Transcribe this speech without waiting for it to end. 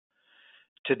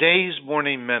Today's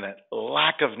Morning Minute,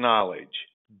 lack of knowledge.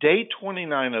 Day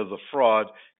 29 of the fraud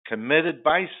committed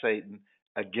by Satan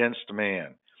against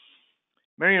man.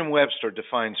 Merriam-Webster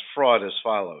defines fraud as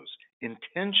follows: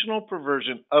 intentional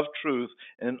perversion of truth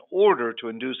in order to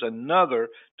induce another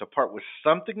to part with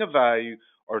something of value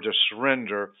or to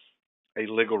surrender a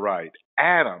legal right.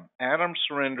 Adam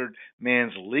surrendered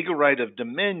man's legal right of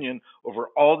dominion over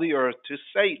all the earth to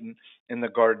Satan in the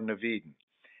Garden of Eden.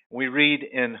 We read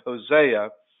in Hosea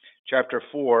chapter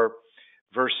 4,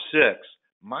 verse 6,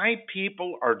 "My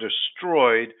people are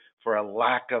destroyed for a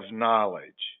lack of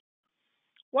knowledge."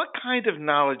 What kind of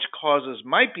knowledge causes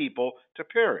my people to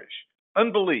perish?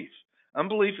 Unbelief.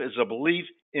 Unbelief is a belief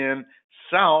in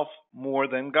self more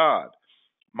than God.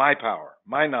 My power,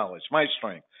 my knowledge, my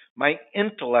strength, my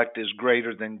intellect is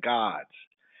greater than God's.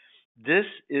 This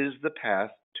is the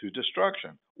path to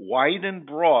destruction. Wide and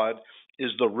broad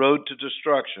is the road to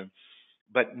destruction,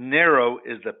 but narrow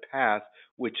is the path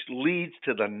which leads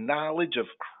to the knowledge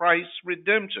of Christ's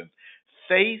redemption.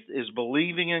 Faith is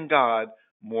believing in God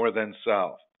more than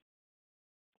self.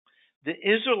 The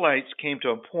Israelites came to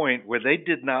a point where they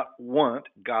did not want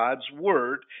God's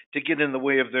word to get in the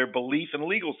way of their belief and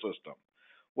legal system.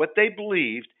 What they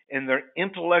believed in their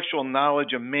intellectual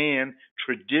knowledge of man,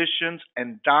 traditions,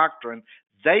 and doctrine,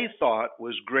 they thought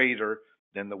was greater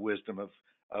than the wisdom of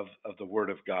the Word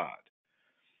of God.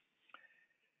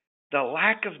 The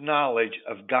lack of knowledge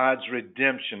of God's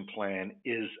redemption plan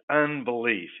is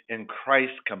unbelief in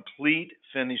Christ's complete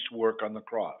finished work on the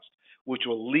cross, which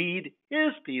will lead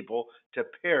his people to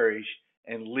perish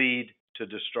and lead to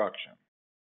destruction.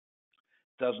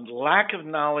 The lack of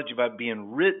knowledge about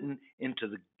being written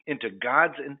into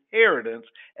God's inheritance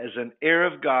as an heir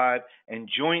of God and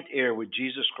joint heir with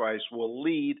Jesus Christ will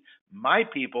lead my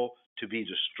people to be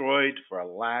destroyed for a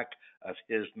lack of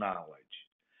his knowledge.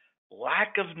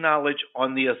 Lack of knowledge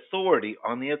on the authority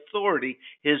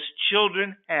his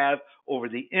children have over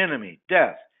the enemy,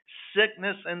 death,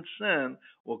 sickness, and sin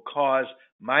will cause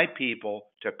my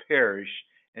people to perish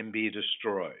and be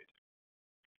destroyed.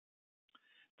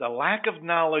 The lack of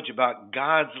knowledge about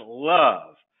God's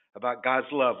love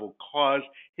will cause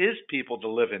his people to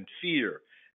live in fear,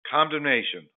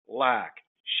 condemnation, lack,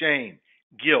 shame,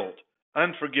 guilt,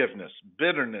 unforgiveness,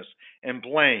 bitterness, and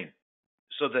blame,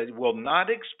 so that they will not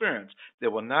experience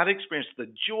the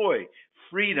joy,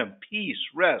 freedom, peace,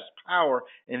 rest, power,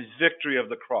 and victory of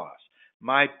the cross.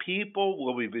 My people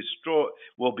will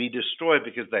be destroyed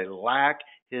because they lack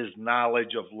his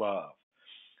knowledge of love.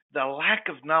 The lack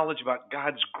of knowledge about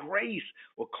God's grace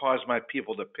will cause my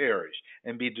people to perish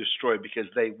and be destroyed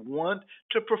because they want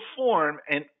to perform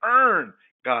and earn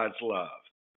God's love.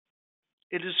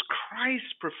 It is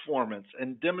Christ's performance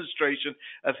and demonstration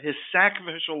of his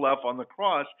sacrificial love on the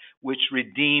cross which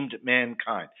redeemed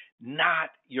mankind, not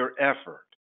your effort.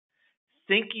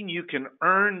 Thinking you can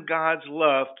earn God's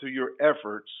love through your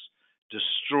efforts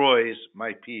destroys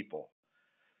my people.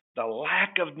 The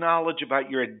lack of knowledge about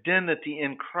your identity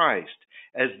in Christ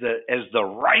as the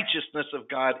righteousness of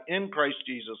God in Christ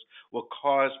Jesus will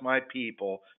cause my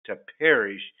people to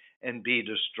perish and be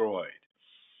destroyed.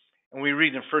 And we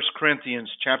read in 1 Corinthians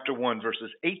chapter 1,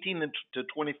 verses 18 to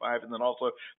 25, and then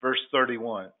also verse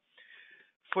 31.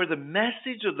 For the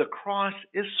message of the cross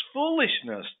is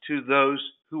foolishness to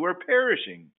those who are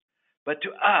perishing, but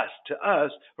to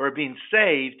us who are being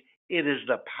saved, it is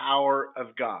the power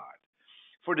of God.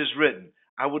 For it is written,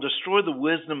 I will destroy the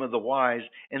wisdom of the wise,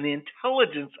 and the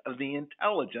intelligence of the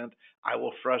intelligent I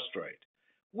will frustrate.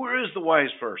 Where is the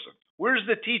wise person? Where's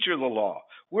the teacher of the law?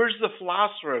 Where's the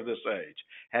philosopher of this age?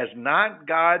 Has not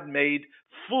God made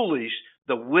foolish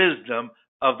the wisdom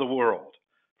of the world?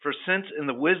 For since in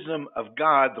the wisdom of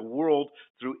God, the world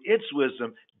through its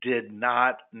wisdom did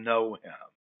not know him.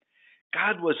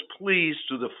 God was pleased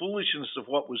through the foolishness of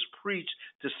what was preached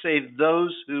to save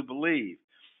those who believe.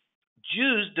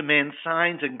 Jews demand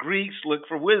signs and Greeks look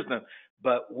for wisdom,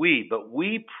 but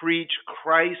we preach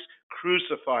Christ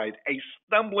crucified, a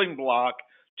stumbling block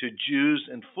to Jews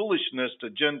and foolishness to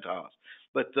Gentiles.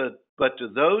 But to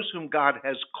those whom God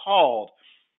has called,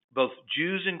 both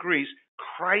Jews and Greeks,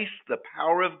 Christ the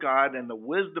power of God and the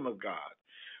wisdom of God.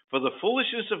 For the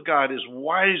foolishness of God is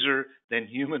wiser than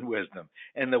human wisdom,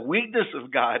 and the weakness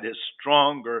of God is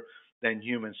stronger than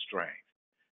human strength.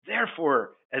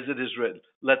 Therefore, as it is written,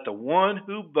 let the one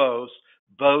who boasts,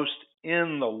 boast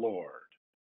in the Lord.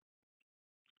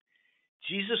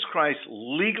 Jesus Christ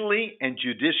legally and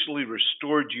judicially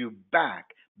restored you back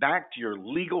to your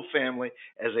legal family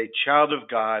as a child of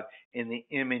God in the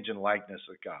image and likeness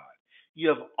of God. You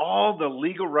have all the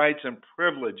legal rights and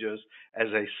privileges as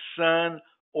a son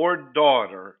or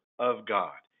daughter of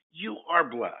God. You are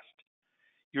blessed.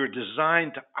 You're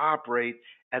designed to operate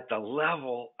at the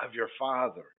level of your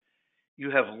Father.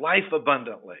 You have life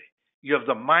abundantly. You have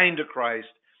the mind of Christ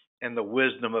and the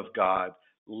wisdom of God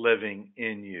living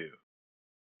in you.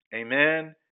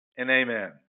 Amen and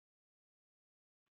amen.